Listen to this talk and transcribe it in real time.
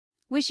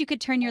Wish you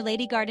could turn your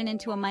lady garden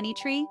into a money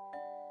tree?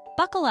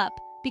 Buckle up,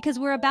 because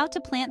we're about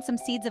to plant some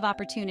seeds of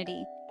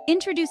opportunity.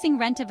 Introducing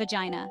Rent A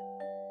Vagina,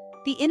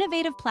 the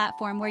innovative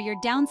platform where your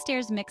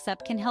downstairs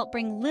mix-up can help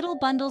bring little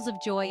bundles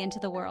of joy into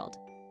the world.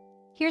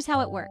 Here's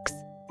how it works.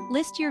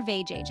 List your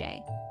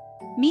VJJ.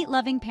 Meet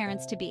loving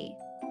parents-to-be.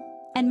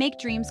 And make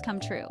dreams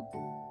come true.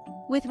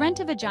 With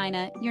Rent A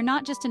Vagina, you're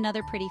not just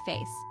another pretty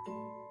face.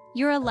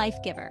 You're a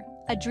life giver,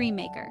 a dream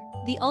maker,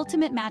 the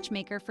ultimate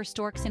matchmaker for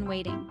storks in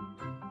waiting.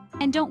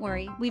 And don't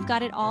worry, we've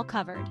got it all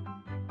covered.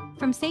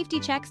 From safety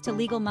checks to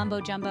legal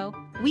mumbo-jumbo,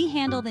 we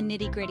handle the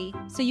nitty-gritty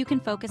so you can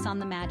focus on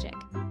the magic.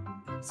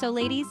 So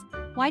ladies,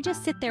 why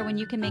just sit there when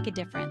you can make a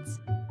difference?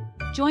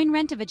 Join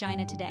Rent A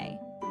Vagina today.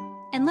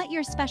 And let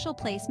your special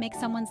place make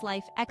someone's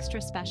life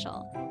extra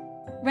special.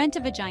 Rent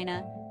A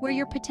Vagina, where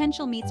your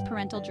potential meets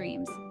parental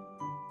dreams.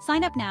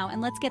 Sign up now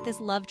and let's get this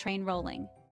love train rolling.